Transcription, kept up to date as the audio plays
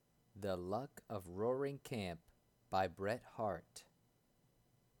The Luck of Roaring Camp by Bret Harte.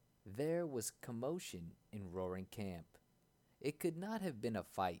 There was commotion in Roaring Camp. It could not have been a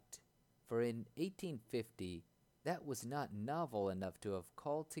fight, for in 1850 that was not novel enough to have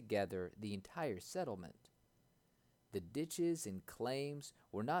called together the entire settlement. The ditches and claims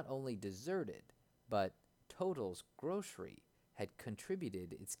were not only deserted, but Total's Grocery had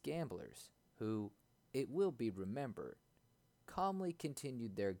contributed its gamblers, who, it will be remembered, calmly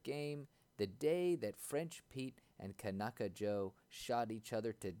continued their game the day that French Pete and Kanaka Joe shot each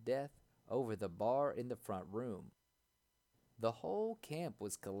other to death over the bar in the front room. The whole camp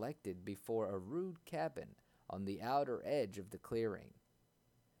was collected before a rude cabin on the outer edge of the clearing.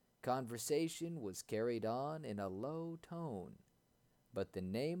 Conversation was carried on in a low tone, but the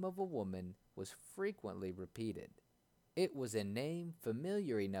name of a woman was frequently repeated. It was a name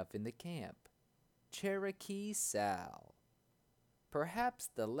familiar enough in the camp, Cherokee Sal. Perhaps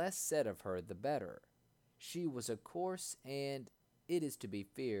the less said of her the better. She was a coarse and, it is to be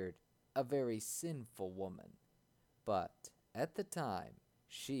feared, a very sinful woman. But at the time,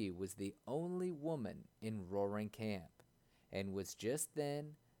 she was the only woman in Roaring Camp, and was just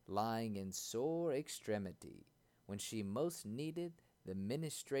then lying in sore extremity when she most needed the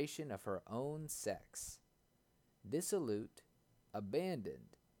ministration of her own sex. Dissolute,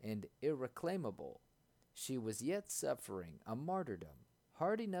 abandoned, and irreclaimable, she was yet suffering a martyrdom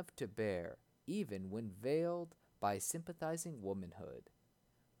hard enough to bear even when veiled by sympathizing womanhood,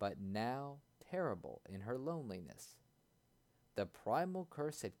 but now terrible in her loneliness. The primal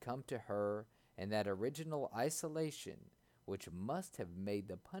curse had come to her in that original isolation which must have made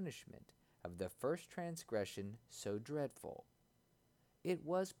the punishment of the first transgression so dreadful. It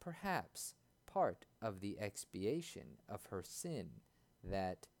was perhaps part of the expiation of her sin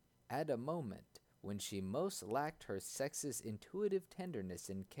that, at a moment when she most lacked her sex's intuitive tenderness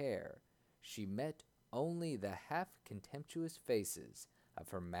and care, she met only the half-contemptuous faces of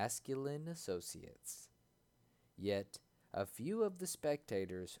her masculine associates. Yet a few of the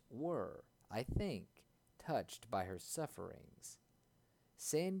spectators were, I think, touched by her sufferings.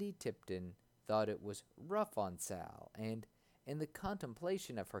 Sandy Tipton thought it was rough on Sal, and, in the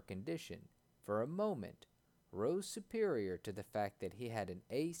contemplation of her condition, for a moment, rose superior to the fact that he had an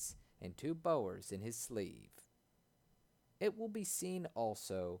ace and two Boers in his sleeve. It will be seen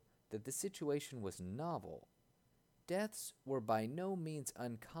also that the situation was novel. Deaths were by no means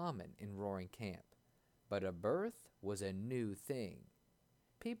uncommon in Roaring Camp, but a birth was a new thing.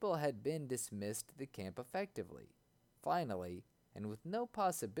 People had been dismissed the camp effectively, finally, and with no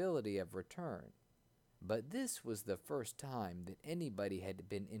possibility of return. But this was the first time that anybody had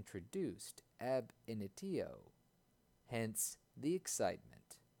been introduced ab initio. Hence the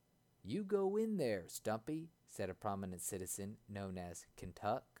excitement. "You go in there, Stumpy," said a prominent citizen known as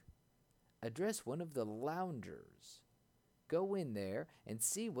Kentuck. "Address one of the loungers. Go in there and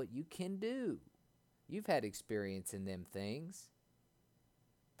see what you can do. You've had experience in them things."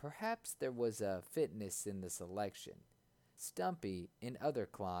 Perhaps there was a fitness in the selection. Stumpy, in other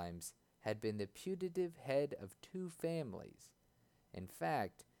climes, had been the putative head of two families. In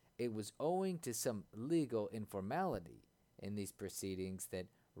fact, it was owing to some legal informality in these proceedings that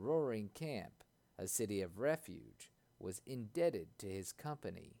Roaring Camp, a city of refuge, was indebted to his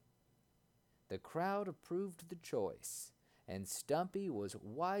company. The crowd approved the choice, and Stumpy was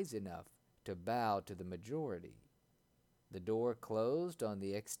wise enough to bow to the majority. The door closed on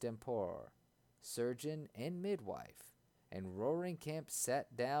the extempore, surgeon and midwife, and Roaring Camp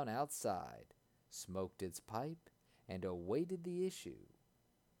sat down outside, smoked its pipe, and awaited the issue.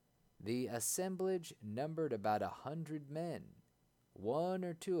 The assemblage numbered about 100 men. One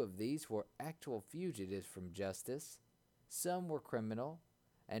or two of these were actual fugitives from justice, some were criminal,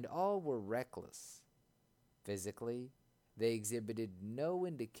 and all were reckless. Physically, they exhibited no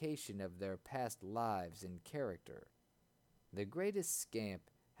indication of their past lives and character. The greatest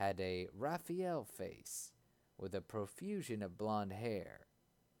scamp had a Raphael face, with a profusion of blonde hair.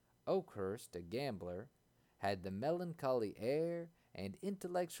 Oakhurst, a gambler, had the melancholy air and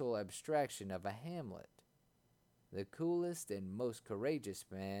intellectual abstraction of a Hamlet. The coolest and most courageous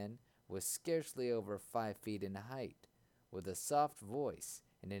man was scarcely over 5 feet in height, with a soft voice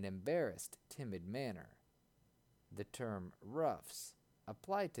and an embarrassed, timid manner. The term roughs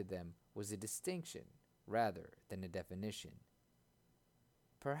applied to them was a distinction rather than a definition.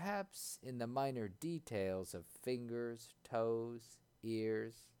 Perhaps in the minor details of fingers, toes,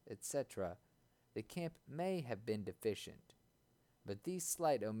 ears, etc., the camp may have been deficient, but these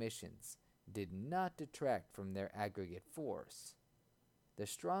slight omissions did not detract from their aggregate force. The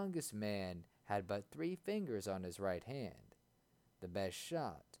strongest man had but 3 fingers on his right hand. The best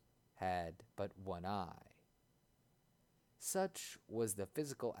shot had but one eye. Such was the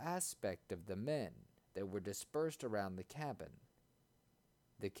physical aspect of the men that were dispersed around the cabin.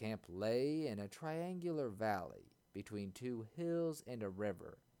 The camp lay in a triangular valley between two hills and a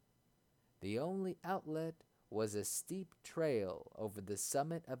river. The only outlet was a steep trail over the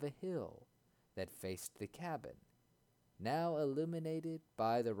summit of a hill that faced the cabin, now illuminated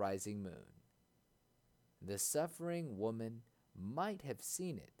by the rising moon. The suffering woman might have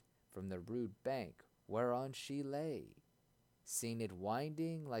seen it from the rude bank whereon she lay, seen it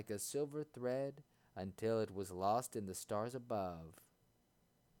winding like a silver thread until it was lost in the stars above.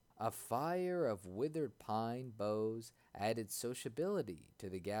 A fire of withered pine boughs added sociability to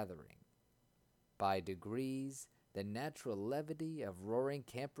the gathering. By degrees, the natural levity of Roaring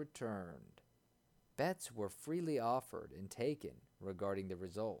Camp returned. Bets were freely offered and taken regarding the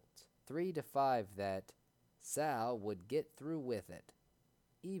result, 3 to 5 that Sal would get through with it,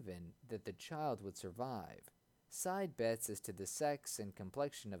 even that the child would survive, side bets as to the sex and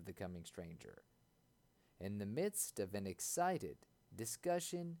complexion of the coming stranger. In the midst of an excited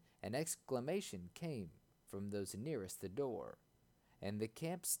discussion, an exclamation came from those nearest the door, and the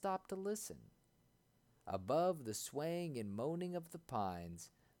camp stopped to listen. Above the swaying and moaning of the pines,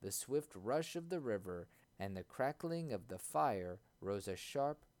 the swift rush of the river, and the crackling of the fire rose a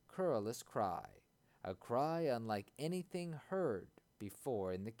sharp, querulous cry, a cry unlike anything heard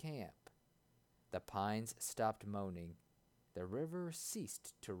before in the camp. The pines stopped moaning, the river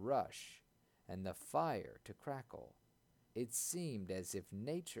ceased to rush, and the fire to crackle. It seemed as if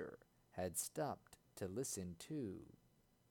nature had stopped to listen too.